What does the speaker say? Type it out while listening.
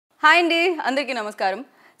Hi అండి, అందరికీ నమస్కారం.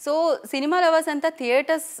 సో సినిమా లవర్స్ అంతా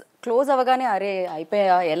థియేటర్స్ క్లోజ్ అవ్వగానే అరే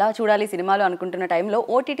అయిపోయా ఎలా చూడాలి సినిమాలు అనుకుంటున్న టైంలో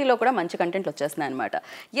ఓటీటీలో కూడా మంచి కంటెంట్లు వచ్చేస్తున్నాయి అనమాట.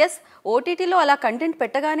 ఎస్, ఓటీటీలో అలా కంటెంట్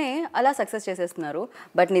పెట్టగానే అలా సక్సెస్ చేసేస్తున్నారు.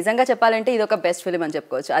 బట్ నిజంగా చెప్పాలంటే ఇది ఒక బెస్ట్ ఫిలిం అని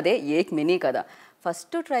చెప్పుకోవచ్చు. అదే ఏక్ మినీ కథ.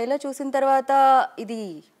 ఫస్ట్ ట్రైలర్ చూసిన తర్వాత ఇది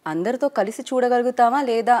అందరితో కలిసి చూడగలుగుతామా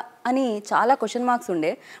లేదా అని చాలా క్వశ్చన్ మార్క్స్ ఉండే.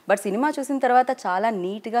 బట్ సినిమా చూసిన తర్వాత చాలా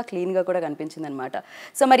నీట్గా క్లీన్గా కూడా కనిపించింది అనమాట.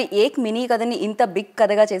 సో మరి ఏక్ మినీ కథని ఇంత బిగ్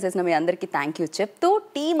కథగా చేసేసిన మీ అందరికీ థ్యాంక్ యూ చెప్తూ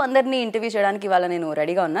టీం అందరినీ ఇంటర్వ్యూ చేయడానికి ఇవాళ నేను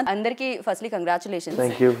రెడీగా ఉన్నాను. అందరికీ ఫస్ట్లీ కంగ్రాచులేషన్స్.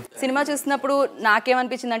 సినిమా చూసినప్పుడు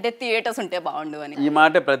నాకేమనిపించింది అంటే థియేటర్స్ ఉంటే బాగుండు అని. ఈ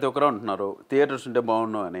మాట ప్రతి ఒక్కరు అంటున్నారు, థియేటర్స్ ఉంటే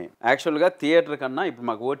బాగుండు అని. యాక్చువల్గా థియేటర్ కన్నా ఇప్పుడు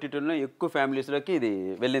మాకు ఓటీటీలో ఎక్కువ ఫ్యామిలీస్లోకి ఇది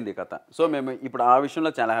వెళ్ళింది కథ. సో మేము ఇప్పుడు ఆ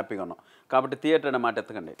విషయంలో చాలా హ్యాపీగా ఉన్నాం. కాబట్టి థియేటర్ అనే మాట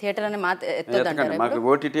ఎత్తకండి. థియేటర్ అనే మాట ఎత్తకండి. మాకు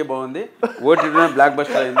ఓటీటీ బాగుంది, ఓటీటీలో బ్లాక్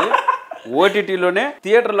బస్టర్ అయింది. ఓటీటీలోనే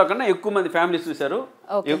థియేటర్లో కన్నా ఎక్కువ మంది ఫ్యామిలీస్ చూశారు,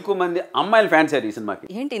 ఎక్కువ మంది అమ్మాయిల ఫ్యాన్స్ అయ్యారు ఈ సినిమాకి.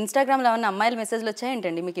 ఏంటి ఇన్స్టాగ్రామ్ లో ఏమన్నా అమ్మాయిల మెసేజ్లు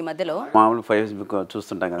వచ్చాయేంటండి మీకు ఈ మధ్యలో? మామూలు ఫేస్బుక్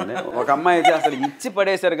చూస్తుంటాం కదండి. ఒక అమ్మాయి అయితే అసలు ఇచ్చి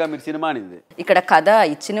పడేశారుగా మీరు సినిమా అనేది. ఇక్కడ కథ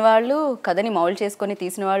ఇచ్చిన వాళ్ళు, కథని మౌల్డ్ చేసుకొని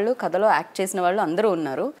తీసిన వాళ్ళు, కథలో యాక్ట్ చేసిన వాళ్ళు అందరూ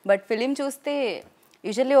ఉన్నారు. బట్ ఫిలిం చూస్తే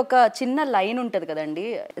యూజువల్లీ ఒక చిన్న లైన్ ఉంటుంది కదండి,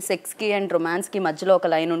 సెక్స్కి అండ్ రొమాన్స్కి మధ్యలో ఒక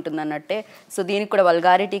లైన్ ఉంటుంది అన్నట్టే. సో దీనికి కూడా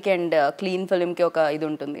వల్గారిటీకి అండ్ క్లీన్ ఫిలింకి ఒక ఇది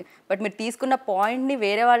ఉంటుంది. బట్ మీరు తీసుకున్న పాయింట్ని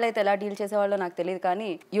వేరే వాళ్ళు అయితే ఎలా డీల్ చేసేవాళ్ళో నాకు తెలియదు, కానీ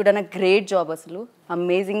you done a great job. అసలు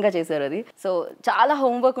అమేజింగ్గా చేశారు అది. సో చాలా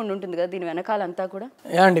హోంవర్క్ ఉంటుంది కదా దీని వెనకాలంతా కూడా.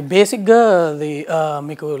 అండి బేసిక్గా అది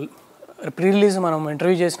మీకు ప్రీ రిలీజ్ మనం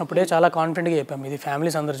ఇంటర్వ్యూ చేసినప్పుడే చాలా కాన్ఫిడెంట్గా చెప్పాము ఇది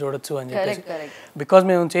ఫ్యామిలీస్ అందరు చూడొచ్చు అని చెప్పేసి. బికాజ్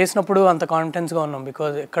మేము చేసినప్పుడు అంత కాన్ఫిడెన్స్గా ఉన్నాం.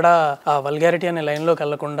 బికాజ్ ఎక్కడ ఆ వల్గారిటీ అనే లైన్లోకి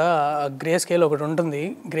వెళ్లకుండా గ్రే స్కేల్ ఒకటి ఉంటుంది,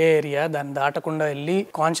 గ్రే ఏరియా, దాన్ని దాటకుండా వెళ్ళి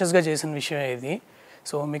కాన్షియస్గా చేసిన విషయం ఇది.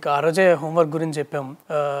 సో మీకు ఆ రోజే హోంవర్క్ గురించి చెప్పాం.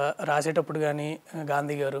 రాసేటప్పుడు కానీ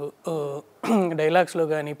గాంధీ గారు డైలాగ్స్లో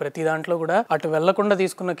కానీ ప్రతి దాంట్లో కూడా అటు వెళ్లకుండా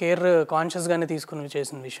తీసుకున్న కేర్ కాన్షియస్గానే తీసుకుని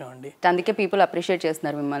చేసిన విషయం అండి. అందుకే పీపుల్ అప్రిషియేట్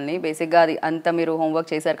చేస్తున్నారు మిమ్మల్ని. బేసిక్గా అది అంతా మీరు హోంవర్క్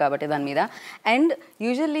చేశారు కాబట్టి దాని మీద. అండ్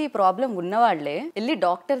యూజువల్లీ ప్రాబ్లం ఉన్నవాళ్లే వెళ్ళి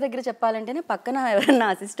డాక్టర్ దగ్గర చెప్పాలంటేనే పక్కన ఎవరైనా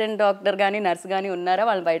అసిస్టెంట్ డాక్టర్ కానీ నర్స్ కానీ ఉన్నారా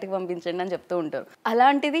వాళ్ళు బయటకు పంపించండి అని చెప్తూ ఉంటారు.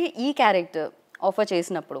 అలాంటిది ఈ క్యారెక్టర్ ఆఫర్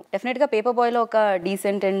చేసినప్పుడు డెఫినెట్గా పేపర్ బాయ్లో ఒక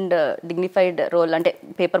డీసెంట్ అండ్ డిగ్నిఫైడ్ రోల్ అంటే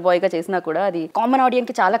పేపర్ బాయ్గా చేసినా కూడా అది కామన్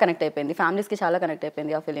ఆడియన్స్కి చాలా కనెక్ట్ అయిపోయింది, ఫ్యామిలీస్కి చాలా కనెక్ట్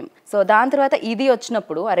అయిపోయింది ఆ ఫిలిం. సో దాని తర్వాత ఇది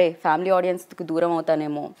వచ్చినప్పుడు అరే ఫ్యామిలీ ఆడియన్స్కి దూరం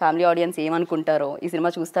అవుతానేమో, ఫ్యామిలీ ఆడియన్స్ ఏమనుకుంటారో, ఈ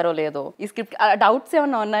సినిమా చూస్తారో లేదో, ఈ స్క్రిప్ట్ డౌట్స్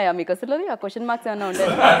ఏమన్నా ఉన్నాయా మీకు? అసలు ఆ క్వశ్చన్ మార్క్స్ ఏమన్నా ఉంటాయి?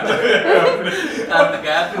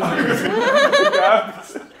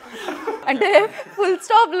 అంటే ఫుల్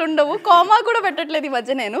స్టాప్లు ఉండవు, కామా కూడా పెట్టట్లేదు ఈ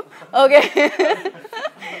మధ్య నేను. Okay,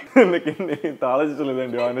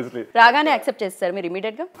 ఆలోచించలేదండి honestly. రాగానే యాక్సెప్ట్ చేస్తారు మీరు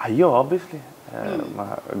ఇమీడియట్ గా? అయ్యో ఆబ్వియస్లీ మా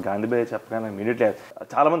గాంధీ బాయ్ చెప్పగానే ఇమీడియట్లీ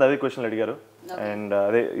చాలా మంది అదే క్వశ్చన్లు అడిగారు. అండ్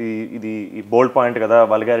అదే ఇది ఈ బోల్డ్ పాయింట్ కదా,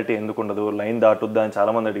 వల్గారిటీ ఎందుకు ఉండదు, లైన్ దాటుద్దా అని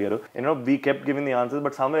చాలా మంది అడిగారు. You know we kept giving the answers,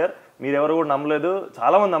 but somewhere మీరు ఎవరు కూడా నమ్మలేదు,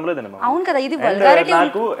 చాలా మంది నమ్మలేదండి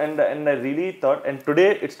నాకు. And I really thought and today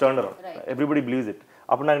it's turn around, everybody believes it.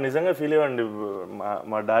 అప్పుడు నాకు నిజంగా ఫీల్ అయ్యండి,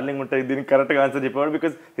 మా డార్లింగ్ ఉంటాయి దీనికి కరెక్ట్గా ఆన్సర్ చెప్పేవాడు.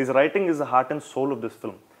 Because his writing is the heart and soul of this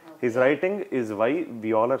film. His writing is why we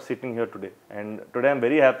all are sitting here today. And today I'm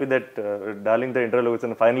very happy that darling the interview was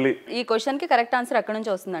finally. ఈ question కి correct answer అక్కడ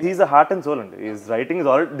నుంచి వస్తుందండి. He is a heart and soul and his writing is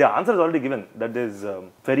already, the answer is already given, that is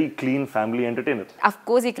very clean family entertainer. Of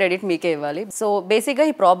course ఈ credit మీకే ఇవ్వాలి. So basic గా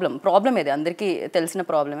ఈ ప్రాబ్లం ఇది అందరికీ తెలిసిన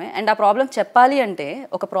ప్రాబ్లమే. అండ్ ఆ ప్రాబ్లం చెప్పాలి అంటే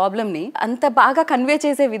ఒక ప్రాబ్లం ని అంత బాగా కన్వే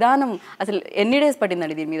చేసే విధానం అసలు ఎన్ని డేస్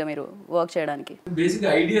పట్టిందండి దీని మీద మీరు వర్క్ చేయడానికి? బేసిక్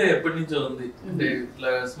ఐడియా ఎప్పటి నుంచో ఉంది. అంటే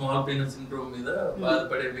ఇట్లా స్మాల్ పెయిన్ సిండ్రోమ్ మీద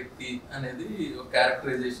బాధపడే అనేది ఒక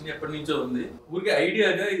క్యారెక్టరైజేషన్ ఎప్పటి నుంచో ఉంది. ఊరికే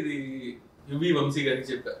ఐడియాగా ఇది యువి వంశీ గారికి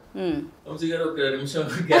చెప్పా. వంశీ గారు ఒక నిమిషం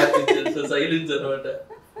గ్యాప్ ఇచ్చారు, సైలెన్స్ అనమాట.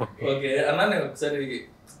 ఓకే అన్నా నేను ఒకసారి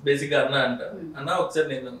బేసిక్ గా అన్నా ఒకసారి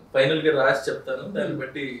నేను ఫైనల్ గా రాసి చెప్తాను, దాన్ని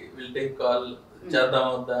బట్టి విల్ టేక్ కాల్ చేద్దాం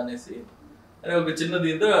వద్దా అనేసి అని ఒక చిన్న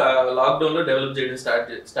దీంతో లాక్డౌన్ లో డెవలప్ చేయడం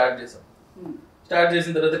స్టార్ట్ చేసాం. స్టార్ట్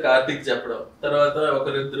చేసిన తర్వాత కార్తీక్ చెప్పడం, తర్వాత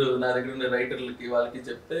ఒకరిద్దరు నా దగ్గర ఉన్న రైటర్లకి వాళ్ళకి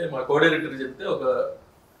చెప్తే, మా కో డైరెక్టర్ చెప్తే ఒక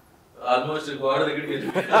ఆల్మోస్ట్ గోడ దగ్గరికి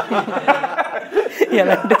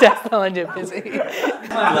ఎలాంటి చేస్తామని చెప్పేసి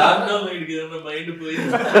లాక్డౌన్ మైండ్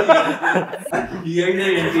పోయింది, ఈ ఐడియా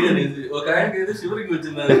ఏంటి అనేది ఒక ఆయనకి అయితే శివరికి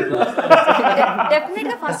వచ్చింది. డెఫినెట్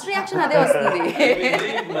గా ఫస్ట్ రియాక్షన్ అదే వస్తుంది,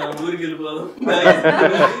 మన ఊరికి వెళ్ళిపోదాం,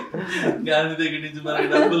 గాంధీ దగ్గర నుంచి మనకి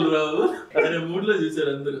డబ్బులు రావు అనే మూడ్ లో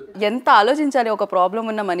చూసారు అందరూ. ఎంత ఆలోచించాలి ఒక ప్రాబ్లం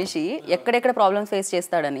ఉన్న మనిషి ఎక్కడెక్కడ ప్రాబ్లమ్స్ ఫేస్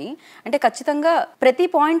చేస్తాడని. అంటే ఖచ్చితంగా ప్రతి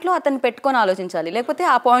పాయింట్ లో అతను పెట్టుకొని ఆలోచించాలి, లేకపోతే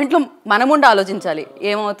ఆ పాయింట్ లో మనముండి ఆలోచించాలి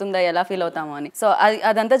ఏమవుతుందా, ఎలా ఫీల్ అవుతామో అని. సో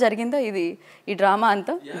అదంతా జరిగిందో ఇది ఈ డ్రామా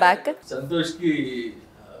అంతా బ్యాక్. సంతోష్ కి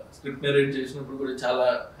స్క్రిప్ట్ నరేట్ చేసినప్పుడు కూడా చాలా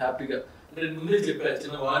హ్యాపీగా అంటే ముందే చెప్పారు,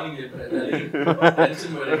 చిన్న వార్నింగ్ చెప్పారు,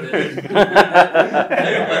 టెన్షన్ పడేది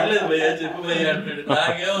పర్లేదు భయ్యా చెప్పు భయ్యా అంటున్నాడు.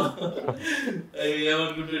 నాకేమో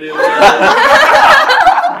ఏమనుకుంటాడు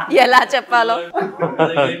ఎలా చెప్పాలో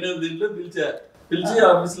దీంట్లో పిలిచి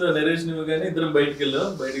ఆఫీస్ లో నరేషన్ ఇవ్వగానే ఇద్దరం బయటకు వెళ్ళి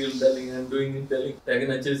darling and doing it darling తెగ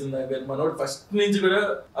నచ్చేసింది నాకు. మనోడు ఫస్ట్ నుంచి కూడా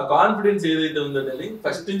ఆ కాన్ఫిడెన్స్ ఏదైతే ఉందో డార్లింగ్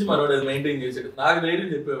ఫస్ట్ నుంచి మనోడు అది మెయింటైన్ చేశాడు. నాకు ధైర్యం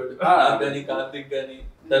చెప్పేవాడు, నాకు కానీ కార్తిక్ కానీ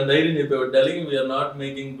తన ధైర్యం చెప్పేవాడు, darling we are not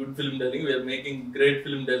making good film darling, we are making great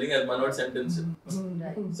film darling, అది మనోడ్ సెంటెన్స్.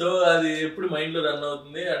 సో అది ఎప్పుడు మైండ్ లో రన్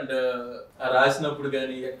అవుతుంది. అండ్ రాసినప్పుడు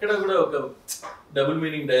కానీ ఎక్కడ కూడా ఒక డబుల్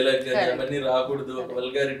మీనింగ్ డైలాగ్ కానీ అవన్నీ రాకూడదు, ఒక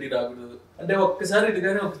వల్గారిటీ రాకూడదు. అంటే ఒక్కసారి ఇది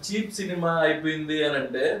కానీ ఒక చీప్ సినిమా అయిపోయింది అని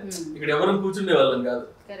అంటే ఇక్కడ ఎవరు కూర్చుండే వాళ్ళం కాదు,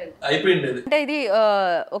 అయిపోయింది. అంటే ఇది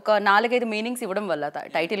ఒక 4-5 మీనింగ్స్ ఇవ్వడం వల్ల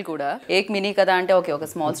టైటిల్ కూడా ఏక్ మినీ కదా అంటే ఓకే ఒక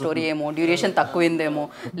స్మాల్ స్టోరీ ఏమో, డ్యూరేషన్ తక్కువైందేమో,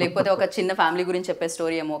 లేకపోతే ఒక చిన్న ఫ్యామిలీ గురించి చెప్పే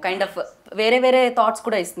స్టోరీ ఏమో, కైండ్ ఆఫ్ వేరే థాట్స్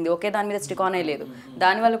కూడా ఇస్తుంది. ఓకే దాని మీద స్టిక్ ఆన్ అయ్యలేదు.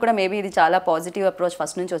 దానివల్ల కూడా మేబీ ఇది చాలా పాజిటివ్ అప్రోచ్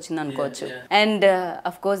ఫస్ట్ నుంచి వచ్చింది అనుకోవచ్చు. అండ్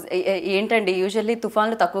అఫ్ కోర్స్ ఏంటండి యూజువల్లీ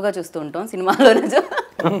తుఫాన్లు తక్కువగా చూస్తూ ఉంటాం సినిమాలో,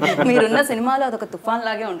 మీరున్న సినిమాలో అదొక తుఫాన్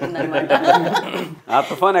లాగే ఉంటుంది అనమాట. ఆ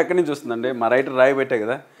తుఫాన్ ఎక్కడి నుంచి వస్తుందండి? మా రైటర్ రాయి పెట్టే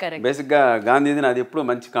కదా. బేసిక్గా గాంధీది అది ఎప్పుడు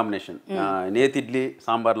మంచి కాంబినేషన్, నేతి ఇడ్లీ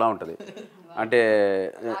సాంబార్లా ఉంటుంది. అంటే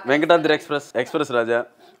వెంకటాద్రి ఎక్స్ప్రెస్ రాజా,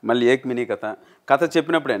 మళ్ళీ ఏక్ మినీ కథ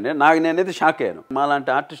చెప్పినప్పుడు అండి నేనైతే షాక్ అయ్యాను. మా లాంటి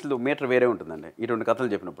ఆర్టిస్టులు మీటర్ వేరే ఉంటుందండి ఇటువంటి కథలు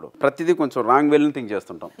చెప్పినప్పుడు. ప్రతిదీ కొంచెం రాంగ్ వేలని థింక్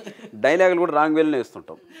చేస్తుంటాం, డైలాగులు కూడా రాంగ్ వేలని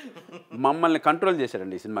వేస్తుంటాం. మమ్మల్ని కంట్రోల్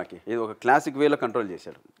చేశాడండి ఈ సినిమాకి, ఇది ఒక క్లాసిక్ వేలో కంట్రోల్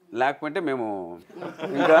చేశాడు. లేకపోతే మేము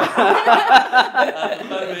ఇంకా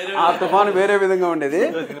ఆ తుఫాను వేరే విధంగా ఉండేది.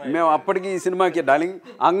 మేము అప్పటికి ఈ సినిమాకి డార్లింగ్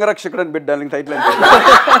అంగరక్షకుడు అని పెట్టి డార్లింగ్ టైటిల్ అని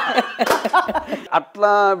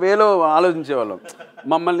అట్లా వేలో ఆలోచించేవాళ్ళం.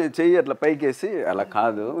 మమ్మల్ని చెయ్యి అట్లా పైకేసి అలా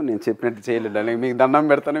కాదు నేను చెప్పినట్టు చేయలేదు డార్లింగ్, మీకు దండం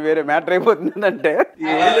పెడతాను, వేరే మ్యాటర్ అయిపోతుంది అంటే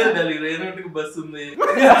బస్ ఉంది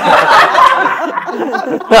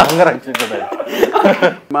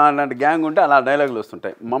మా లాంటి గ్యాంగ్ ఉంటే అలా డైలాగులు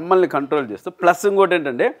వస్తుంటాయి, మమ్మల్ని కంట్రోల్ చేస్తూ. ప్లస్ ఇంకోటి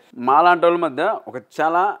ఏంటంటే మా లాంటి వాళ్ళ మధ్య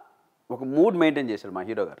ఒక మూడ్ మెయింటైన్ చేశాడు మా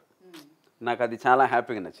హీరో గారు. నాకు అది చాలా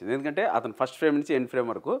హ్యాపీగా నచ్చింది. ఎందుకంటే అతను ఫస్ట్ ఫ్రేమ్ నుంచి ఎండ్ ఫ్రేమ్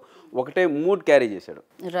వరకు ఒకటే మూడ్ క్యారీ చేశాడు.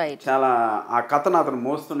 చాలా ఆ కథను అతను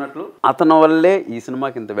మోస్తున్నట్లు, అతని వల్లే ఈ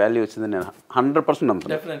సినిమాకి ఇంత వాల్యూ వచ్చిందని నేను 100%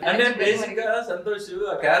 నమ్ముతున్నాను. అంటే బేసిక్ గా సంతోష్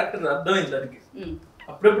ఆ క్యారెక్టర్ అర్థమైంది దానికి.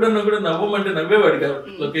 అప్పుడెప్పుడన్నా కూడా నవ్వమంటే నవ్వేవాడు కాదు.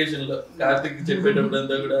 లొకేషన్ లో కార్తిక్ చెప్పేటప్పుడు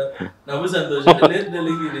అంతా కూడా నవ్వు సంతోషం లేదు,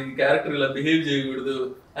 తెలియదు క్యారెక్టర్ ఇలా బిహేవ్ చేయకూడదు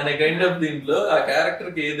అనే కైండ్ ఆఫ్ దీంట్లో ఆ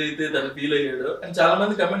క్యారెక్టర్ కి ఏదైతే తను ఫీల్ అయ్యాడో అని చాలా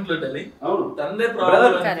మంది కమెంట్ లో డాలి తన్నే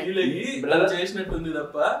ప్రాబ్లం ఫీల్ అయ్యి తను చేసినట్టుంది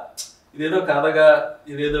తప్ప ఇదేదో కథగా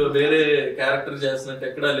ఇదేదో వేరే క్యారెక్టర్ చేస్తున్నట్టు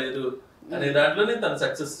ఎక్కడా లేదు అనే దాంట్లోనే తన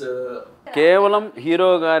సక్సెస్. కేవలం హీరో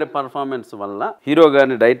గారి పర్ఫార్మెన్స్ వల్ల, హీరో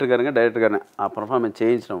గారిని డైరెక్టర్ గారిని ఆ పర్ఫార్మెన్స్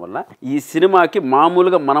చేయించడం వల్ల ఈ సినిమాకి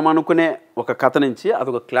మామూలుగా మనం అనుకునే ఒక కథ నుంచి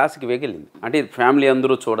అదొక క్లాసిక్ వేకెళ్ళింది. అంటే ఫ్యామిలీ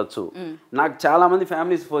అందరూ చూడొచ్చు. నాకు చాలా మంది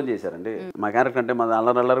ఫ్యామిలీస్ ఫోన్ చేశారండి, మా క్యారెక్టర్ అంటే మాది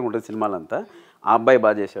అల్లరల్లరగా ఉంటుంది సినిమాలంతా, ఆ అబ్బాయి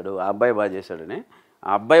బాగా చేశాడు ఆ అబ్బాయి బాగా చేశాడని.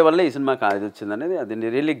 ఆ అబ్బాయి వల్ల ఈ సినిమాకి అది వచ్చింది అనేది అది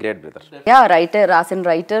రియల్లీ గ్రేట్ బ్రదర్. రాసిన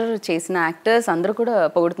రైటర్ చేసిన యాక్టర్స్ అందరూ కూడా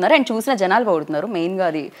పొగుడుతున్నారు అండ్ చూసిన జనాలు పొగుడుతున్నారు. మెయిన్ గా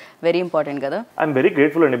అది వెరీ ఇంపార్టెంట్ కదా. ఐఎమ్ వెరీ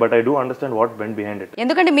గ్రేట్ఫుల్ అండి, but I do understand what went behind it.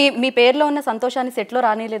 ఎందుకంటే మీ పేరులో ఉన్న సంతోషాన్ని సెట్ లో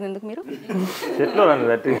రానిలేదు ఎందుకు మీరు? సెట్ లో రాని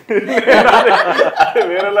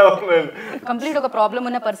కంప్లీట్ ఒక ప్రాబ్లం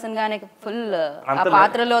ఉన్న పర్సన్ గానే ఫుల్ ఆ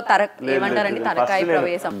పాత్రలో ఏమంటారండి తరకాయ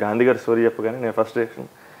ప్రవేశం. గాంధీ గారి స్టోరీ చెప్పగానే నేను ఫస్ట్ రియాక్షన్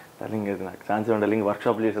డార్లింగ్ అది నాకు ఛాన్స్ డార్లింగ్ వర్క్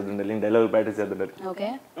షాప్ చేసేద్దాం డార్లింగ్, డైలాగ్ ప్రాక్టీస్ చేద్దాం డార్లింగ్,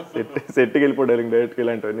 సెట్కి వెళ్ళిపో డార్లింగ్, డైరెక్ట్కి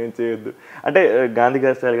ఇలాంటివి నేను చేయొద్దు. అంటే గాంధీ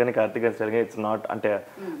గారి స్టైల్ కానీ కార్తిక్ గారి స్టైల్ కానీ ఇట్స్ నాట్ అంటే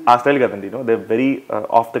ఆ స్టైల్ కదండి. They very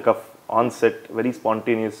of the cough on set, very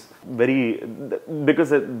spontaneous, very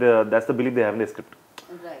because that's the believe they have in the script.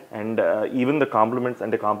 And even the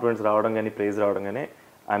compliments రావడం కానీ ప్రైజ్ రావడం కానీ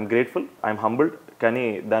ఐఎమ్ గ్రేట్ఫుల్, ఐఎమ్ హంబుల్డ్. కానీ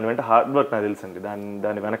దాని వెంట హార్డ్ వర్క్ నాకు తెలుసు అండి.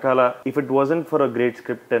 దాని వెనకాల if it wasn't for a great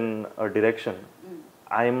script and direction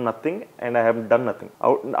I am nothing and I have done nothing.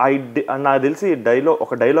 నాకు తెలిసి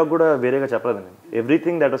ఒక డైలాగ్ కూడా వేరేగా చెప్పలేదు నేను.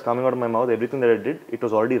 Everything that was coming out of my mouth, everything that I did, it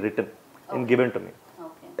was already return and given to me.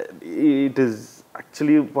 It is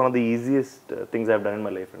actually one of the easiest things I have done in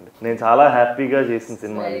my life అండి. నేను చాలా హ్యాపీగా చేసిన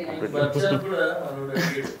cinema.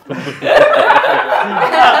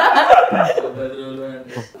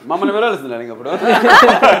 మమ్మల్ని వెళ్ళాల్సింది ఇప్పుడు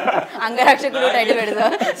అంగరక్షకుడు title పెడతా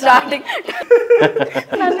starting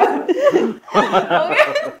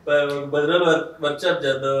 10 రోజులు వర్క్ షాప్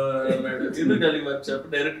చేద్దాం అన్నాడు. ఎందుకు వర్క్ షాప్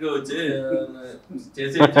డైరెక్ట్ గా వచ్చి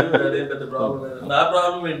చేసేయచ్చు, అదే పెద్ద ప్రాబ్లం లేదు. నా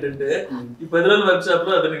ప్రాబ్లం ఏంటంటే ఈ 10 రోజుల వర్క్ షాప్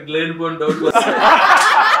లో అతనికి లేనిపోయిన డౌట్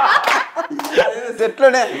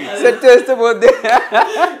సెట్లోనే సెట్ చేస్తే పోద్ది.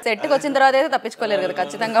 సెట్కి వచ్చిన తర్వాత అయితే తప్పించుకోలేరు కదా,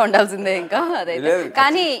 ఖచ్చితంగా ఉండాల్సిందే ఇంకా అదైతే.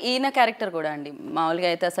 కానీ ఈయన క్యారెక్టర్ కూడా అండి మామూలుగా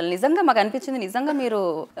అయితే అసలు నిజంగా మాకు అనిపించింది, నిజంగా మీరు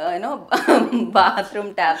యూనో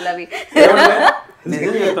బాత్రూమ్ ట్యాప్లు అవి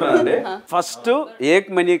నిజం చెప్తున్నానండి. ఫస్ట్ ఏక్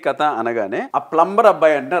మనీ కథ అనగానే ఆ ప్లంబర్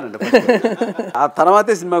అబ్బాయి అంటారండి, ఆ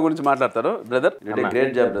తర్వాతే సినిమా గురించి మాట్లాడతారు. Brother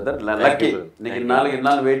great job brother, lucky నీకు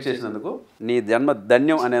ఇన్నాళ్ళు వెయిట్ చేసినందుకు, నీ జన్మ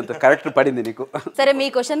ధన్యం అనేంత కరెక్టర్ పడింది నీకు. సరే మీ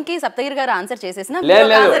క్వశ్చన్ కి సప్తగిరి గారు ఆన్సర్ చేసేసిన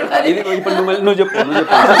లేదు ఇప్పుడు నువ్వు చెప్పు.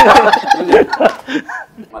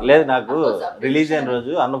 లేదు, నాకు రిలీజ్ అయిన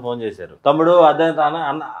రోజు అన్న ఫోన్ చేశారు, తమ్ముడు అదే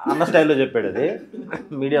అన్న స్టైల్లో చెప్పాడు. అది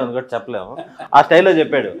మీడియా ఉంది కూడా చెప్పలేము, ఆ స్టైల్లో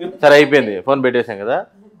చెప్పాడు. సరే అయిపోయింది, ఫోన్ పెట్టేశాం కదా,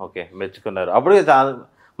 ఓకే మెచ్చుకున్నారు. అప్పుడు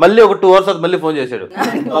మళ్ళీ ఒక 2 hours మళ్ళీ ఫోన్ చేశాడు,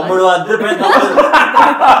 తమ్ముడు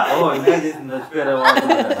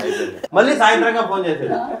మళ్ళీ సాయంత్రంగా ఫోన్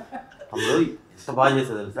చేశాడు, తమ్ముడు ఎంత బాగా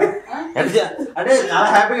చేసేది తెలుసా అంటే చాలా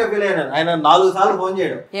హ్యాపీగా ఫీల్ అయ్యాను. ఆయన 4 సార్లు ఫోన్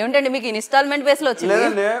చేయడం ఏమిటండి మీకు ఇన్స్టాల్మెంట్ బేస్ లో వచ్చింది.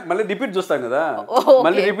 లేదండి, మళ్ళీ రిపీట్ చూస్తాం కదా,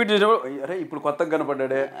 మళ్ళీ రిపీట్ చూసినప్పుడు అరే ఇప్పుడు కొత్తగా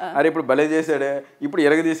కనపడ్డాడే, అరే ఇప్పుడు భలే చేసాడే, ఇప్పుడు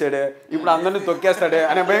ఎరగదీసాడే, ఇప్పుడు అందరినీ తొక్కేస్తాడే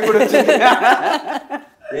అనే భయం కూడా వచ్చింది.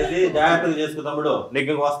 జాగ్రత్తలు చేసుకో తమ్ముడు,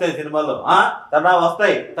 నీకు వస్తాయి సినిమాలో, తర్నా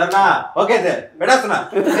వస్తాయి, తర్నా ఓకే సార్ పెట్టేస్తున్నా.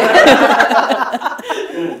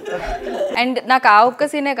 అండ్ నాకు ఆ ఒక్క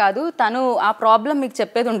సీనే కాదు, తను ఆ ప్రాబ్లం మీకు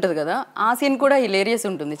చెప్పేది ఉంటుంది కదా, ఆ సీన్ కూడా హిలేరియస్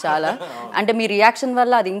ఉంటుంది చాలా. అంటే మీ రియాక్షన్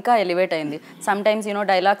వల్ల అది ఇంకా ఎలివేట్ అయింది. సమ్ టైమ్స్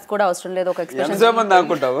డైలాగ్స్ కూడా అవసరం లేదు, ఒక ఎక్స్ప్రెషన్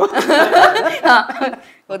అనుకుంటావు.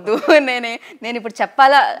 వద్దు, నేను ఇప్పుడు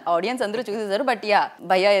చెప్పాలా, ఆడియన్స్ అందరూ చూసేసారు. బట్ యా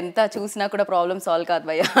భయ్యా ఎంత చూసినా కూడా ప్రాబ్లం సాల్వ్ కాదు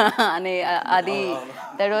భయ్యా అనే అది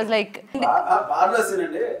that was like.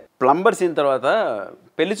 Plumber scene తర్వాత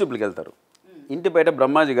పెళ్లి చూపులకు వెళ్తారు, ఇంటి బయట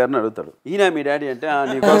బ్రహ్మాజీ గారిని అడుగుతాడు, ఈయన మీ డాడీ అంటే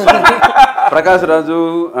నీకోసం ప్రకాష్ రాజు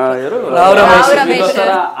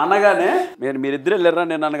అనగానే మీరిద్దరు వెళ్ళారా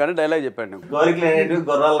నేను అనగానే డైలాగ్ చెప్పాను. కోరికలు అనేవి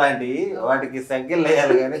గొర్రెలు లాంటివి, వాటికి సంఖ్యలు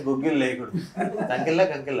వేయాలి కానీ గుగ్గిలు లేకూడదు. సంఖ్యలో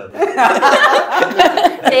కంకెళ్ళు.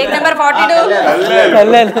 టేక్ నెంబర్ 42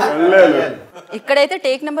 ఇక్కడైతే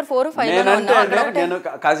టేక్ నెంబర్ 4, 5 నేను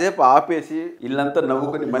కాసేపు ఆపేసి ఇల్లంతా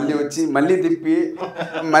నవ్వుకొని మళ్ళీ వచ్చి మళ్ళీ తిప్పి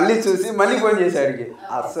మళ్ళీ చూసి మళ్ళీ ఫోన్ చేశాడికి.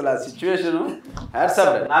 అసలు ఆ సిచ్యువేషన్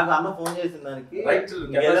నాకు అన్న ఫోన్ చేసిన దానికి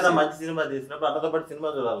ఏదైనా మంచి సినిమా తీసినప్పుడు అన్నతో పాటు సినిమా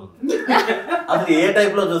చూడాలి. అసలు ఏ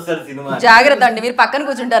టైప్ లో చూస్తారు సినిమా? జాగ్రత్త అండి, మీరు పక్కన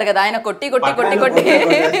కూర్చుంటారు కదా, ఆయన కొట్టి కొట్టి కొట్టి కొట్టి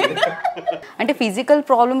అంటే ఫిజికల్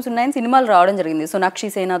ప్రాబ్లమ్స్ ఉన్నాయని సినిమాలు రావడం జరిగింది. సోనాక్షి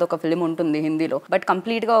సేన అదొక ఫిలిం ఉంటుంది హిందీలో, బట్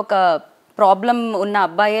కంప్లీట్ గా ఒక ప్రాబ్లం ఉన్న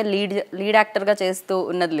అబ్బాయే లీడ్ యాక్టర్గా చేస్తూ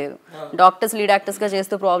ఉన్నది లేదు, డాక్టర్స్ లీడ్ యాక్టర్స్గా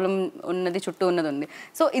చేస్తూ ప్రాబ్లం ఉన్నది చుట్టూ ఉన్నది ఉంది.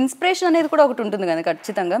 సో ఇన్స్పిరేషన్ అనేది కూడా ఒకటి ఉంటుంది కదా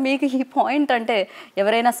ఖచ్చితంగా. మీకు ఈ పాయింట్ అంటే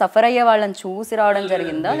ఎవరైనా సఫర్ అయ్యే వాళ్ళని చూసి రావడం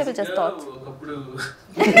జరిగిందా, లేకపోతే జస్ట్ థాట్స్?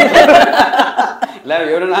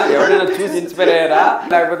 ఎవరైనా చూసి ఇన్స్పైర్ అయ్యారా,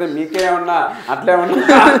 లేకపోతే మీకే ఉన్నా అట్లే ఉన్నా?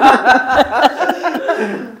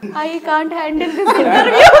 I can't handle this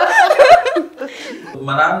interview.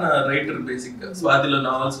 మా నాన్న రైటర్, బేసిక్ గా స్వాతిలో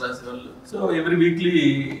నావెల్స్ రాసేవాళ్ళు. సో ఎవ్రీ వీక్లీ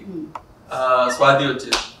స్వాతి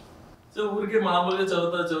వచ్చేది. సో ఊరికే మామూలుగా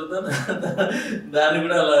చదువుతా దాన్ని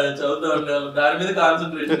కూడా అలా చదువుతా ఉండేవాళ్ళు. దాని మీద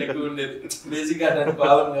కాన్సన్ట్రేషన్ ఎక్కువ ఉండేది, బేసిక్ గా దాని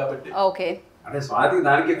కాలం కాబట్టి. ఓకే, అంటే స్వాతి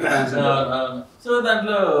దానికి. సో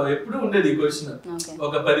దాంట్లో ఎప్పుడు ఉండేది ఈ క్వశ్చన్,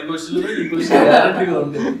 ఒక 10 క్వశ్చన్లు ఈ క్వశ్చన్ గ్యారంటీగా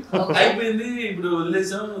ఉండేది. అయిపోయింది, ఇప్పుడు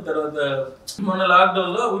వదిలేసాం. తర్వాత మొన్న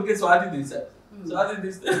లాక్డౌన్ లో ఊరికే స్వాతి తీసా. స్వాతి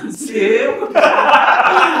తీస్తే సేమ్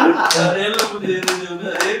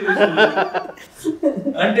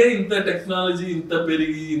అంటే ఇంత టెక్నాలజీ ఇంత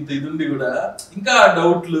పెరిగి ఇంత ఇది ఉండి కూడా ఇంకా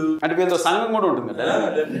డౌట్లు. అంటే వీళ్ళతో సంఘం కూడా ఉంటుంది కదా,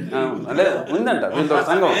 అంటే ఉందంట వీళ్ళతో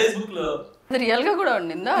సంఘం ఫేస్బుక్ లో. రియల్ గా కూడా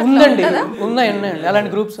ఉండిందా? ఉందండి, ఉన్నాయండి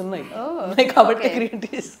అలాంటి గ్రూప్స్ ఉన్నాయి కాబట్టి క్రియేట్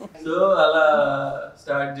చేస్తాం. సో అలా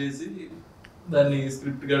స్టార్ట్ చేసి దాన్ని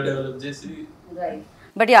స్క్రిప్ట్ గా డెవలప్ చేసి.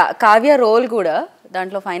 బట్ యా కావ్య రోల్ కూడా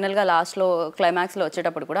దాంట్లో ఫైనల్గా లాస్ట్లో క్లైమాక్స్లో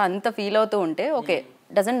వచ్చేటప్పుడు కూడా అంత ఫీల్ అవుతూ ఉంటే ఓకే,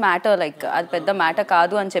 డజంట్ మ్యాటర్, లైక్ అది పెద్ద మ్యాటర్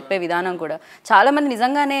కాదు అని చెప్పే విధానం కూడా చాలామంది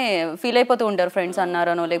నిజంగానే ఫీల్ అయిపోతూ ఉంటారు, ఫ్రెండ్స్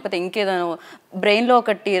అన్నారనో లేకపోతే ఇంకేదనో బ్రెయిన్లో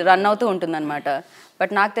ఒకటి రన్ అవుతూ ఉంటుందన్నమాట.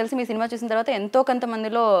 బట్ నాకు తెలిసి మీ సినిమా చూసిన తర్వాత ఎంతో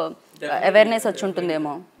కొంతమందిలో అవేర్నెస్ వచ్చి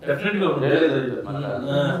ఉంటుందేమో.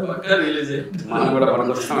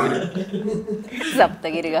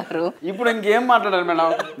 సప్తగిరి గారు ఇప్పుడు ఇంకేం మాట్లాడాలి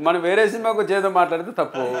మేడం, మనం వేరే సినిమాకు చేద్దాం మాట్లాడితే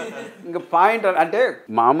తప్పు. ఇంకా పాయింట్ అంటే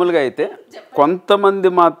మామూలుగా అయితే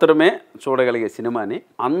కొంతమంది మాత్రమే చూడగలిగే సినిమాని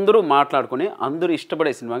అందరూ మాట్లాడుకుని అందరూ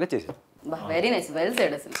ఇష్టపడే సినిమాగా చేశారు. వెరీ నైస్, వెల్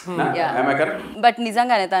సెడ్ అసలు. బట్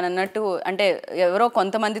నిజంగానే తను అన్నట్టు అంటే ఎవరో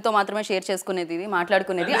కొంతమందితో మాత్రమే షేర్ చేసుకునేది,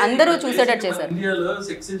 మాట్లాడుకునేది అందరూ చూసేటట్టు చేశారు. ఇండియాలో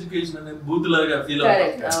సెక్స్ ఎడ్యుకేషన్ ఎడ్యుకేషన్ అనేది బూత్ లాగా ఫీల్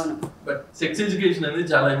అవుతుంది. బట్ సెక్స్ ఎడ్యుకేషన్ అనేది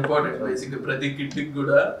చాలా ఇంపార్టెంట్ బేసిక్ ప్రతి కిడ్ కి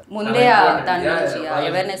కూడా. ముందే దాని గురించి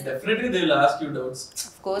awareness definitely they will ask you doubts.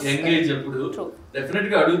 Engage అప్పుడు డెఫినెట్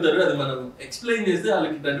గా అడుగుతారు. అది మనం ఎక్స్ప్లెయిన్ చేస్తే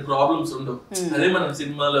వాళ్ళకి ఇట్లాంటి ప్రాబ్లమ్స్ ఉండవు. అదే మనం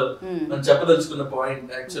సినిమాలో మనం చెప్పదలుచుకున్న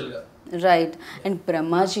పాయింట్ యాక్చువల్ గా. రైట్. అండ్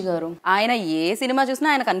బ్రహ్మాజీ గారు, ఆయన ఏ సినిమా చూసినా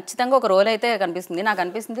ఆయన ఖచ్చితంగా ఒక రోల్ అయితే కనిపిస్తుంది. నాకు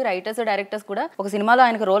అనిపిస్తుంది రైటర్స్ డైరెక్టర్స్ కూడా ఒక సినిమాలో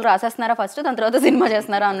ఆయనకు రోల్ రాసేస్తున్నారా ఫస్ట్, దాని తర్వాత సినిమా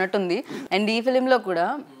చేస్తున్నారా అన్నట్టుంది. అండ్ ఈ ఫిలింలో కూడా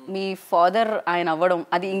మీ ఫాదర్ ఆయన అవ్వడం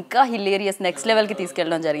అది ఇంకా హిలేరియస్ నెక్స్ట్ లెవెల్కి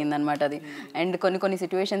తీసుకెళ్ళడం జరిగింది అనమాట అది. అండ్ కొన్ని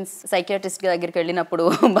సిచ్యువేషన్స్ సైకియాట్రిస్ట్ దగ్గరికి వెళ్ళినప్పుడు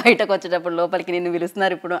బయటకు వచ్చేటప్పుడు లోపలికి నిన్ను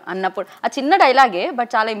పిలుస్తున్నారు ఇప్పుడు అన్నప్పుడు ఆ చిన్న డైలాగే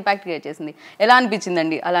బట్ చాలా ఇంపాక్ట్ క్రియేట్ చేసింది. ఎలా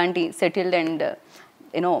అనిపించిందండి అలాంటి సెటిల్డ్ అండ్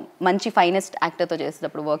యూనో మంచి ఫైనెస్ట్ యాక్టర్తో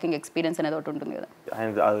చేసేటప్పుడు వర్కింగ్ ఎక్స్పీరియన్స్ అనేది ఒకటి ఉంటుంది కదా? ఆయన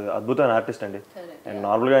అద్భుతమైన ఆర్టిస్ట్ అండి. అండ్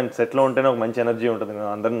నార్మల్గా ఆయన సెట్లో ఉంటేనే ఒక మంచి ఎనర్జీ ఉంటుంది,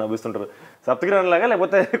 అందరిని నవ్విస్తుంటారు. సప్తగిరి లాగా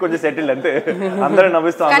లేకపోతే కొంచెం సెటిల్డ్ అంతే, అందరిని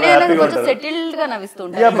నవ్విస్తూ హ్యాపీగా ఉంటారు.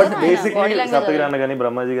 బట్ బేసిక్లీ సప్తగిరి అన్న కానీ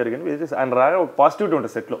బ్రహ్మాజీ గారు కానీ ఆయన రాగా ఒక పాజిటివిటీ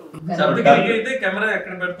ఉంటుంది సెట్లో. కెమెరా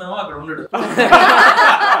ఎక్కడ పెడతామో అక్కడ ఉండడు.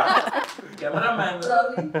 కెమెరా మ్యాన్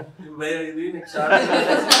ఇది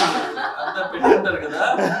అంతా పెట్టుంటారు కదా,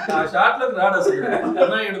 ఆ షాట్ లోకి రాడు అసలు.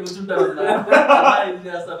 ఇక్కడ కూర్చుంటారు, ఇది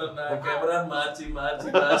చేస్తారన్న కెమెరా మార్చి మార్చి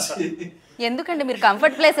మార్చి. ఎందుకంటే మీరు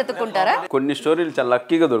కంఫర్ట్ ప్లేస్ ఎత్తుకుంటారా? కొన్ని స్టోరీలు చాలా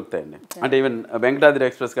లక్కీగా దొరుకుతాయండి. అంటే ఈవెన్ వెంకటాద్రి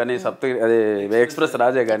ఎక్స్ప్రెస్ కానీ అదే ఎక్స్ప్రెస్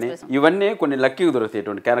రాజా కానీ ఇవన్నీ కొన్ని లక్కీగా దొరుకుతాయి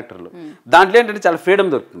ఇటువంటి క్యారెక్టర్లు. దాంట్లో ఏంటంటే చాలా ఫ్రీడమ్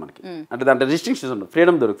దొరుకుతుంది మనకి. అంటే దాంట్లో రిస్ట్రిక్షన్స్ ఉండవు,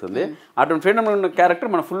 ఫ్రీడమ్ దొరుకుతుంది. అటువంటి ఫ్రీడమ్ ఉన్న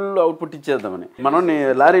క్యారెక్టర్ మనం ఫుల్ అవుట్పుట్ ఇచ్చేద్దామని మనం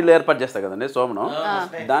లారీలో ఏర్పాటు చేస్తా కదండి సోమనం.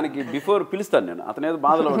 దానికి బిఫోర్ పిలుస్తాను నేను, అతను ఏదో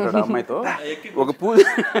బాధలో ఉంటాడు అమ్మాయితో ఒక పూజ,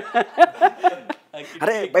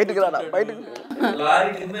 అరే బయటకు రాడా బయటకు.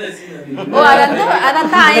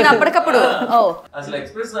 అదంతా ఆయన అప్పటికప్పుడు అసలు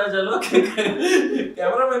ఎక్స్ప్రెస్ రాజాలో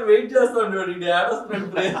కెమెరామెన్ వెయిట్ చేస్తా ఉండేవాడు, ఇది యాడ్ వస్తున్నాడు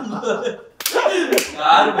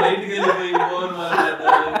కారు బయటకు వెళ్ళిపోయి ఫోన్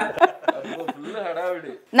మాట్లాడారు.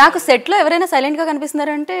 నాకు సెట్ లో ఎవరైనా సైలెంట్ గా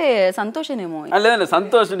కనిపిస్తున్నారంటే సంతోషనేమో. లేదండి,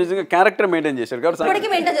 సంతోష్ నిజంగా క్యారెక్టర్ మెయింటైన్ చేశారు కాబట్టి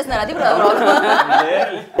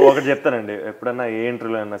ఒకటి చెప్తానండి, ఎప్పుడన్నా ఏ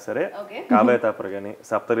ఇంటర్వ్యూలో అయినా సరే కాబోయే తాపర్ కానీ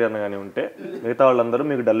సప్తగిరి అన్న కానీ ఉంటే మిగతా వాళ్ళందరూ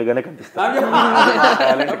మీకు డల్ గానే కనిపిస్తారు.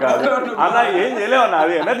 టాలెంట్ కాదు అలా ఏం చేయలేవు అన్న,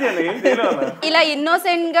 అది ఎనర్జీ అన్న, ఏం చేయలేవు అన్న. ఇలా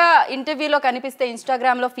ఇన్నోసెంట్ గా ఇంటర్వ్యూలో కనిపిస్తే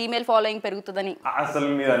ఇన్స్టాగ్రామ్ లో ఫీమేల్ ఫాలోయింగ్ పెరుగుతుందని అసలు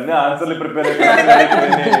మీరు అన్ని ఆన్సర్లు ప్రిపేర్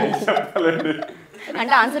చెప్పాలండి.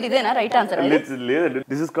 అంటే ఆన్సర్ ఇదేనా రైట్ ఆన్సర్? లేదండి,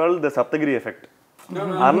 this is called the Saptagiri effect.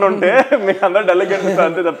 అన్న ఉంటే మీకు అందరూ డల్ కనిపిస్తారు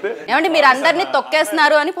అంతే తప్పితే. ఏమంటే మీరు అందరినీ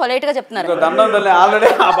తొక్కేస్తున్నారు అని పొలైట్ గా చెప్తున్నారు.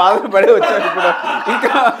 ఆల్రెడీ ఆ బాధలు పడి వచ్చారు ఇప్పుడు.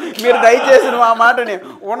 ఇంకా మీరు దయచేసి ఆ మాటని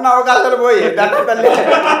ఉన్న అవకాశాలు పోయి తల్లి.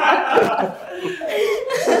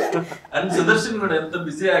 అండ్ సుదర్శన్ కూడా ఎంత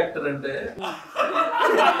బిజీ యాక్టర్ అంటే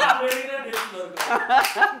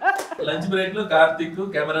లంచ్ బ్రేక్ లో కార్తిక్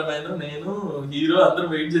కెమెరామ్యాన్ నేను హీరో అందరూ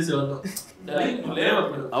వెయిట్ చేసేవాళ్ళం. లేవు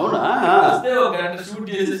అప్పుడు. అవునా? ఒక గంట షూట్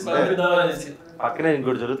చేసేసి పక్కనే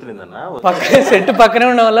ఇంకోటి జరుగుతుందన్న, పక్కనే సెట్ పక్కనే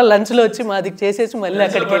ఉండడం వల్ల లంచ్ లో వచ్చి మాది చేసేసి మళ్ళీ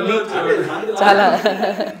అక్కడికి వెళ్ళి చాలా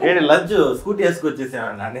లంచ్ స్కూటీ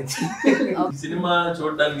వేసుకొచ్చేసామన్నా నుంచి. సినిమా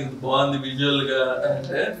చూడడానికి ఇంత బాగుంది విజువల్ గా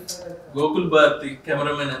అంటే గోకుల్ భారతి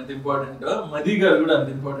కెమెరామెన్ ఎంత ఇంపార్టెంట్, మది గారు కూడా అంత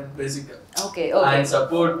ఇంపార్టెంట్ బేసిక్ గా. ఆయన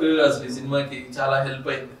సపోర్ట్ అసలు ఈ సినిమాకి చాలా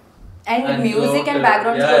హెల్ప్ అయింది. And music and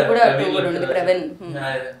background score కూడా ఉంది ప్రవీణ్.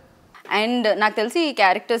 అండ్ నాకు తెలిసి ఈ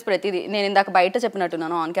క్యారెక్టర్స్ ప్రతిదీ నేను ఇందాక బయట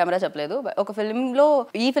చెప్పినట్టున్నాను, ఆన్ కెమెరా చెప్పలేదు. ఒక ఫిల్మ్లో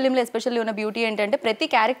ఈ ఫిల్మ్లో ఎస్పెషల్లీ ఉన్న బ్యూటీ ఏంటంటే ప్రతి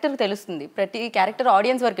క్యారెక్టర్ తెలుస్తుంది, ప్రతి క్యారెక్టర్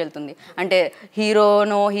ఆడియన్స్ వరకు వెళ్తుంది. అంటే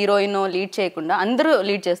హీరోనో హీరోయినో లీడ్ చేయకుండా అందరూ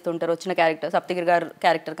లీడ్ చేస్తుంటారు వచ్చిన క్యారెక్టర్. సప్తగిరి గారు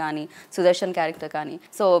క్యారెక్టర్ కానీ, సుదర్శన్ క్యారెక్టర్ కానీ,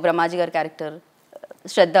 సో బ్రహ్మాజీ గారి క్యారెక్టర్,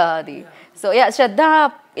 శ్రద్ధ అది. సో శ్రద్ధ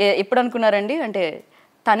ఎప్పుడు అనుకున్నారండి? అంటే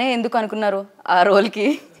తనే ఎందుకు అనుకున్నారు ఆ రోల్కి?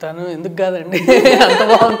 తను ఎందుకు కాదండి, అంత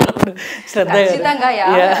బాగుంది శ్రద్ధ.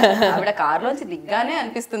 ఆవిడ కార్లోంచి దిగ్గానే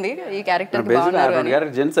అనిపిస్తుంది ఈ క్యారెక్టర్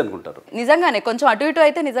అనుకుంటారు. నిజంగానే కొంచెం అటు ఇటు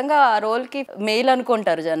అయితే నిజంగా ఆ రోల్ కి మెయిల్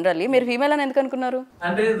అనుకుంటారు జనరల్లీ. మీరు ఫీమేల్ అని ఎందుకు అనుకున్నారు?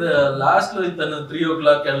 అంటే లాస్ట్ లో తను 3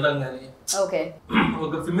 o'clock వెళ్ళడం కానీ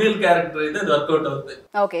ఒక ఫిమేల్ క్యారెక్టర్ అయితే అది వర్కౌట్ అవుతుంది.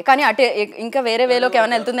 ఓకే, కానీ అటే ఇంకా వేరే వేలోకి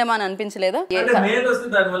ఏమైనా వెళ్తుందేమో అని అనిపించలేదా? మేల్ వస్తే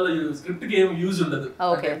దాని వల్ల స్క్రిప్ట్ కి ఏం యూజ్ ఉండదు.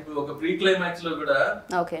 ఒక ప్రీ క్లైమాక్స్ లో కూడా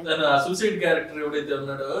తను ఆ సూసైడ్ క్యారెక్టర్ ఎవడైతే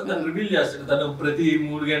ఉన్నాడో తను రివీల్ చేస్తాడు, తను ప్రతి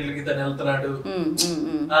 3 గంటలకి తను వెళ్తున్నాడు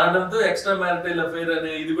అనడంతో ఎక్స్ట్రా మ్యారిటల్ అఫైర్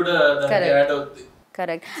అనే ఇది కూడా దానికి యాడ్ అవుతుంది.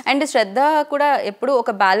 కరెక్ట్. అండ్ శ్రద్ధ కూడా ఎప్పుడు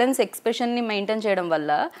ఒక బ్యాలెన్స్ ఎక్స్ప్రెషన్ని మెయింటైన్ చేయడం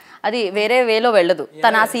వల్ల అది వేరే వేలో వెళ్ళదు.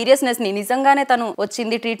 తన ఆ సీరియస్నెస్ని నిజంగానే తను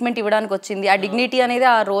వచ్చింది ట్రీట్మెంట్ ఇవ్వడానికి వచ్చింది, ఆ డిగ్నిటీ అనేది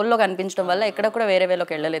ఆ రోల్లో కనిపించడం వల్ల ఎక్కడ కూడా వేరే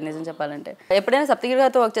వేలోకి వెళ్ళలేదు నిజం చెప్పాలంటే. ఎప్పుడైనా సప్తగిరి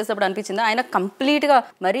గారితో వర్క్ చేసేటప్పుడు అనిపించిందా ఆయన కంప్లీట్గా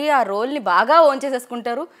మరీ ఆ రోల్ని బాగా ఓన్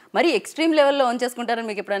చేసేసుకుంటారు, మరీ ఎక్స్ట్రీమ్ లెవెల్లో ఓన్ చేసుకుంటారని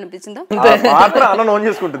మీకు ఎప్పుడు అనిపించిందా?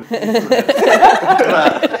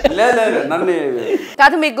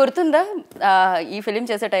 కాదు, మీకు గుర్తుందా ఈ ఫిలిం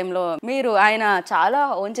చేసే టైంలో మీరు ఆయన చాలా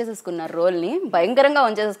ఓన్ చేసేసుకున్నారు రోల్ని, భయంకరంగా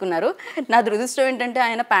ఓన్ చేసేసుకున్నారు. నా దురదృష్టం ఏంటంటే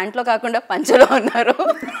ఆయన ప్యాంట్లో కాకుండా పంచలో ఉన్నారు.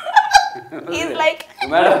 లైక్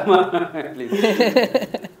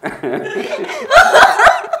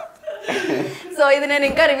సో ఇది నేను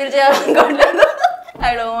ఇంకా reveal చేయాలనుకోవట్లేదు. I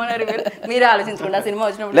don't want to reveal. మీరే ఆలోచించుకోండి ఆ సినిమా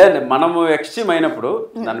వచ్చినప్పుడు. లేదు, మనము ఎక్స్ట్రీమ్ అయినప్పుడు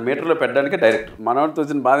దాన్ని మీటర్లో పెట్టడానికి డైరెక్టర్. మనోడితో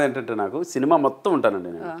వచ్చిన బాధ ఏంటంటే నాకు సినిమా మొత్తం ఉంటానండి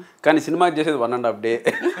నేను, కానీ సినిమా చేసేది 1.5 డే,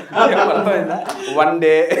 1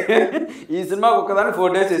 డే. ఈ సినిమా ఒక్కదాన్ని 4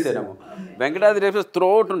 days చేసాము. వెంకటాద్రి రేపు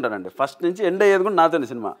త్రోట్ ఉంటానండి, ఫస్ట్ నుంచి ఎండ్ అయ్యేది కూడా నాతోనే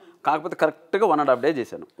సినిమా. కాకపోతే కరెక్ట్గా 1.5 day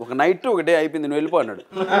చేశాను. ఒక నైట్ ఒక డే అయిపోయింది, నువ్వు వెళ్ళిపో అన్నాడు.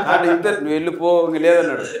 అంటే ఇంటర్ నువ్వు వెళ్ళిపో ఇంక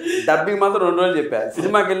లేదన్నాడు. డబ్బింగ్ మాత్రం 2 రోజులు చెప్పా.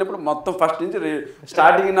 సినిమాకి వెళ్ళినప్పుడు మొత్తం ఫస్ట్ నుంచి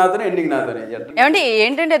స్టార్టింగ్ నాతోనే ఎండింగ్ నాతోనే. ఏమంటే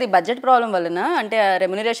ఏంటంటే అది బడ్జెట్ ప్రాబ్లం వలన, అంటే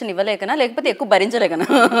రెమ్యునరేషన్ ఇవ్వలేకనా లేకపోతే ఎక్కువ భరించలేకనా?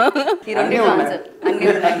 ఈ రెండు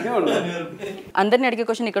అందరిని అడిగే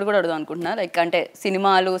క్వశ్చన్ ఇక్కడ కూడా అడుగుదాం అనుకుంటున్నా. లైక్ అంటే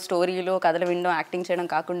సినిమాలు, స్టోరీలు, కథలు వినడం, యాక్టింగ్ చేయడం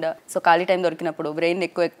కాకుండా సో ఖాళీ టైం దొరికినప్పుడు బ్రెయిన్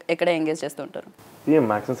ఎక్కువ ఎక్కడ ఎంగేజ్ చేస్తూ ఉంటారు?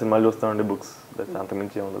 మ్యాక్సిమం సినిమాలు చూస్తామండి, బుక్స్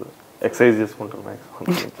అంతకుమించి ఉండదు. ఎక్సర్సైజ్ చేసుకుంటారు మ్యాక్సిమం.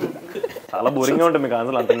 చాలా బోరింగ్గా ఉంటుంది మీకు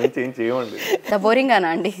ఆన్సర్, అంతకుమించి ఏం చేయమండి. బోరింగ్ గానా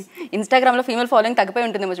అండి? ఇన్స్టాగ్రామ్ లో ఫీమేల్ ఫాలోయింగ్ తగ్గిపోయి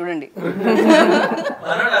ఉంటుందేమో చూడండి.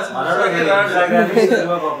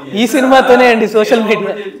 ఈ సినిమాతోనే అండి social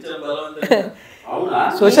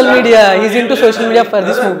media is into social media for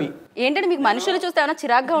this movie. ఏంటంటే మీకు మనుషులు చూస్తే ఏమైనా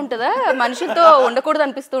చిరాగ్గా ఉంటుందా? మనుషులతో ఉండకూడదు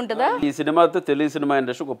అనిపిస్తూ ఉంటుందా? ఈ సినిమాతో తెలుగు సినిమా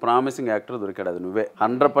ఇండస్ట్రీ ఒక ప్రామిసింగ్ యాక్టర్ దొరికాడు, అది నువ్వే.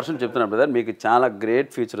 100% చెప్తున్నాను బ్రదర్, మీకు చాలా గ్రేట్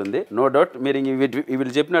ఫ్యూచర్ ఉంది, నో డౌట్. మీరు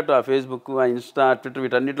వీళ్ళు చెప్పినట్టు ఆ ఫేస్బుక్, ఆ ఇన్స్టా, ట్విట్టర్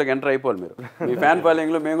వీటన్నిటిలోకి ఎంటర్ అయిపోవాలి మీరు. మీ ఫ్యాన్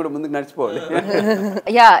ఫాలోయింగ్ లో మేము కూడా ముందుకు నడిచిపోవాలి.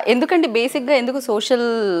 యా, ఎందుకంటే బేసిక్గా ఎందుకు సోషల్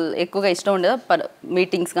ఎక్కువగా ఇష్టం ఉండదు?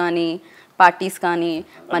 మీటింగ్స్ కానీ, పార్టీస్ కానీ,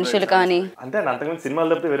 మనుషులు కానీ. అంటే అంతకుముందు సినిమాలు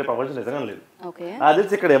తప్పితే వేరే ప్రపంచం నిజంగా లేదు. ఓకే, అది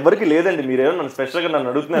ఇక్కడ ఎవరికి లేదండి. మీరేమో నన్ను స్పెషల్ గా నన్ను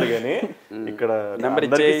అడుగుతున్నారు కానీ ఇక్కడ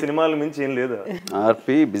సినిమాల మించి ఏం లేదు.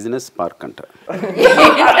 ఆర్పి బిజినెస్ పార్క్ అంట.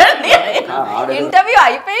 ఇంటర్వ్యూ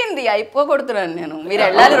అయిపోయింది, అయిపోకూడుతున్నాను నేను. మీరు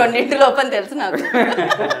వెళ్ళాలి 2 లోపల తెలుసు నాకు.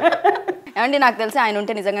 ఏమంటే నాకు తెలిసి ఆయన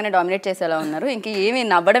ఉంటే నిజంగానే డామినేట్ చేసేలా ఉన్నారు. ఇంక ఏమి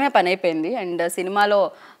నవ్వడమే పని అయిపోయింది. అండ్ సినిమాలో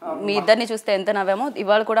మీ ఇద్దరిని చూస్తే ఎంత నవ్వామో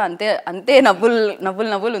ఇవాళ కూడా అంతే అంతే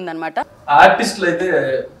నవ్వులు ఉందన్నమాట. ఆర్టిస్టులు అయితే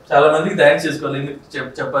చాలా మందికి థ్యాంక్స్ చేసుకోవాలి,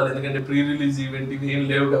 చెప్పాలి. ఎందుకంటే ప్రీ రిలీజ్ ఈవెంట్ ఇవి ఏం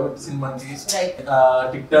లేవు కాబట్టి సినిమాకి.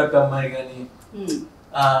 టిక్ టాక్ అమ్మాయి కానీ,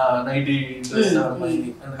 నైటీ డ్రెస్ అమ్మాయి,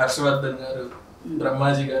 అండ్ హర్షవర్ధన్ గారు,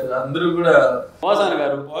 బ్రహ్మాజీ గారు, అందరూ కూడా. పోసాన్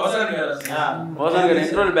గారు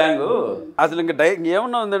ఇంట్రోల్ బ్యాంకు అసలు ఇంకా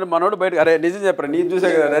ఏమన్నా ఉందండి మనోడు బయట. అరే నిజం చెప్పరా, నీ చూసా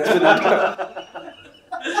కదా నచ్చింది.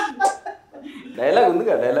 డైలాగ్ ఉంది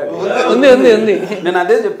కదా, డైలాగ్ ఉంది. నేను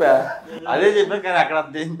అదే చెప్పా కానీ అక్కడ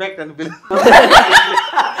ఇంపాక్ట్ అనిపించింది.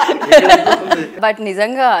 బట్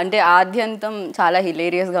నిజంగా అంటే ఆద్యంతం చాలా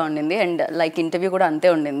హిలేరియస్ గా ఉండింది. అండ్ లైక్ ఇంటర్వ్యూ కూడా అంతే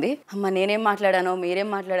ఉండింది. అమ్మ నేనేం మాట్లాడానో, మీరేం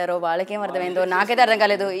మాట్లాడారో, వాళ్ళకేం అర్థమైందో నాకైతే అర్థం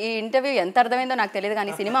కాలేదు. ఈ ఇంటర్వ్యూ ఎంత అర్థమైందో నాకు తెలియదు,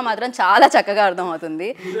 కానీ సినిమా మాత్రం చాలా చక్కగా అర్థం అవుతుంది.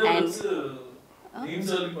 అండ్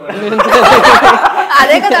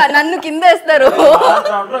అదే కదా నన్ను కింద వేస్తారు.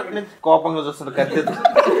 కోపంగా చూస్తారు కత్తి.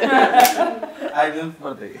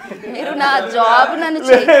 మీరు నా జాబ్ నన్ను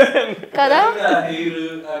కదా.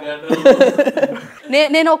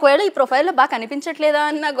 నేను ఒకవేళ ఈ ప్రొఫైల్లో బాగా కనిపించట్లేదా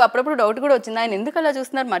అని నాకు అప్పుడప్పుడు డౌట్ కూడా వచ్చింది. ఆయన ఎందుకు అలా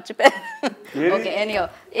చూస్తున్నారు మర్చిపోయారు. ఓకే,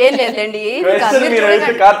 ఏం లేదండి.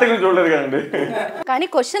 కానీ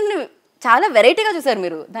క్వశ్చన్ చాలా వెరైటీగా చూసారు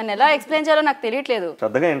మీరు. దాన్ని ఎలా ఎక్స్ప్లెయిన్ చేయాలో నాకు తెలియట్లేదు.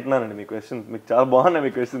 శ్రద్ధగా వింటున్నానండి మీ క్వశ్చన్, మీకు చాలా బాగున్నాయి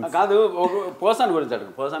మీ క్వశ్చన్. కాదు, పోసాన్ గురించి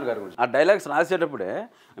అడుగు, పోసాన్ గారి గురించి. ఆ డైలాగ్స్ రాసేటప్పుడే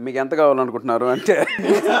మీకు ఎంత కావాలనుకుంటున్నారు అంటే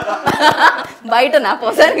బయట నా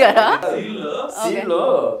పోసాన్ గారా సీన్లో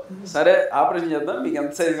సరే ఆపరేషన్ చేద్దాం, మీకు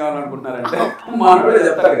ఎంత సైజ్ కావాలనుకుంటున్నారంటే మానవుడే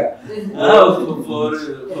చెప్తారు కదా.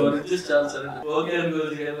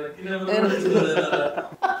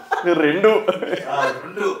 రెండు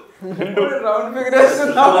రౌండ్ ఫిగర్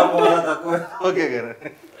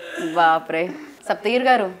బాప్రే. సప్తగిరి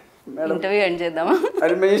గారు ఇంటర్వ్యూ ఎండ్ చేద్దామా?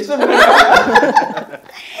 అది మీ ఇష్టం.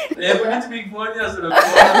 రేపటి నుంచి మీకు ఫోన్ చేస్తాడు.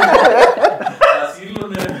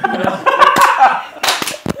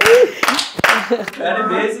 కానీ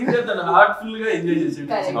బేసిక్ గా తన హార్ట్ఫుల్ గా ఎంజాయ్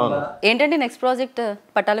చేసాడు. ఏంటంటే నెక్స్ట్ ప్రాజెక్ట్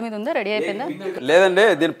పట్టాల మీద ఉందా, రెడీ అయిపోయిందా? లేదండి,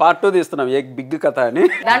 దీని పార్ట్ 2 తీస్తున్నాం, ఏ బిగ్ కథ అని.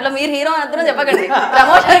 దాంట్లో మీరు హీరో అందరూ చెప్పకండి,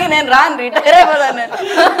 ప్రమోషన్ కి నేను రాను, రిటైర్ అయిపోతాను నేను.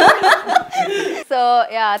 సో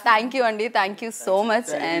యా, థ్యాంక్ యూ అండి, thank you so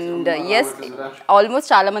much. And yes, almost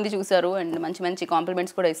చాలా మంది చూసారు అండ్ మంచి మంచి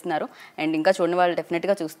కాంప్లిమెంట్స్ కూడా ఇస్తున్నారు. అండ్ ఇంకా చూడని వాళ్ళు డెఫినెట్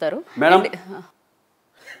గా చూస్తారు. Madam,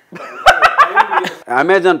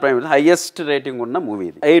 Amazon prime highest rating ఉన్న మూవీ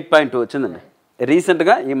ఇది, 8.2 వచ్చిందండి.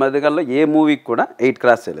 రీసెంట్గా ఈ మధ్యకాలంలో ఏ మూవీకి కూడా 8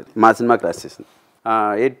 క్రాస్ చేయలేదు, మా సినిమా క్రాస్ చేసింది.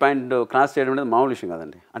 8 క్రాస్ చేయడం అనేది మామూలు విషయం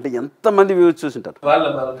కాదండి. అంటే ఎంతమంది వ్యూస్ చూసింటారు. వాళ్ళ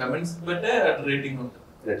కమెంట్స్ బట్టే రేటింగ్ ఉంటుంది.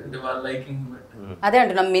 అంటే వాళ్ళ లైకింగ్ బట్టి. అదే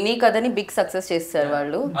అంటున్నా, మినీ కథని బిగ్ సక్సెస్ చేస్తారు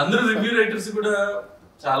వాళ్ళు. అందరూ రివ్యూ రైటర్స్ కూడా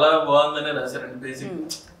చాలా బాగుందనే రాశారండి.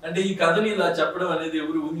 బేసిక్ అంటే ఈ కథని ఇలా చెప్పడం అనేది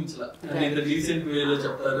ఎవరు ఊహించలా. అంటే ఇంత డీసెంట్ వేలో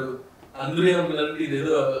చెప్తారు. అందరూ ఏమనుకున్నారంటే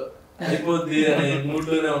ఇదేదో అయిపోద్ది అనే మూడ్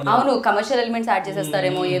లోనే ఉన్నారు. అవును, కమర్షియల్ ఎలిమెంట్స్ యాడ్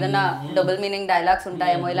చేసేస్తారేమో, ఏదైనా డబుల్ మీనింగ్ డైలాగ్స్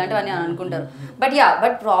ఉంటాయేమో, ఇలాంటివన్నీ అనుకుంటారు. బట్ యా,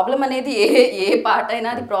 బట్ ప్రాబ్లం అనేది ఏ పాట అయినా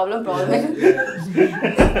అది ప్రాబ్లమే.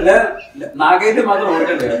 నాకైతే మాత్రం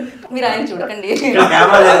ఒకటే, మీరు ఆయన చూడకండి.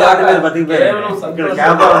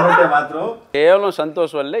 కేవలం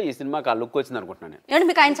సంతోష్ వల్లే ఈ సినిమాకి ఆ లుక్ వచ్చింది అనుకుంటున్నాను. ఏమంటే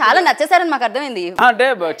మీకు ఆయన చాలా నచ్చేసారని మాకు అర్థమైంది. అంటే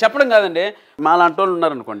చెప్పడం కాదండి, మా లాంటి వాళ్ళు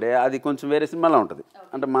ఉన్నారనుకోండి, అది కొంచెం వేరే సినిమాలో ఉంటుంది.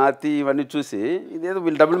 అంటే మాతి ఇవన్నీ చూసి ఇదేదో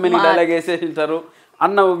వీళ్ళు డబుల్ మీనింగ్ డైలాగ్ వేసేసింటారు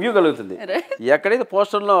అన్న వ్యూ కలుగుతుంది. ఎక్కడైతే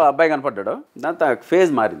పోస్టర్లో అబ్బాయి కనపడ్డాడో దాంతో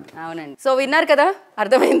ఫేజ్ మారింది. అవునండి. సో విన్నారు కదా,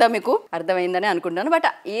 అర్థమైందా? మీకు అర్థమైందని అనుకుంటాను. బట్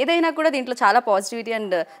ఏదైనా కూడా దీంట్లో చాలా పాజిటివిటీ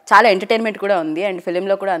అండ్ చాలా ఎంటర్టైన్మెంట్ కూడా ఉంది. అండ్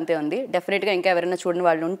ఫిలింలో కూడా అంతే ఉంది. డెఫినెట్గా ఇంకా ఎవరైనా చూడని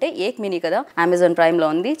వాళ్ళు ఉంటే ఏక్ మినీ కదా అమెజాన్ ప్రైమ్లో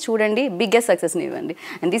ఉంది, చూడండి, బిగ్గెస్ట్ సక్సెస్ని ఇవ్వండి.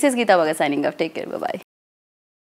 And this is Gita వగా signing off. Take care, bye.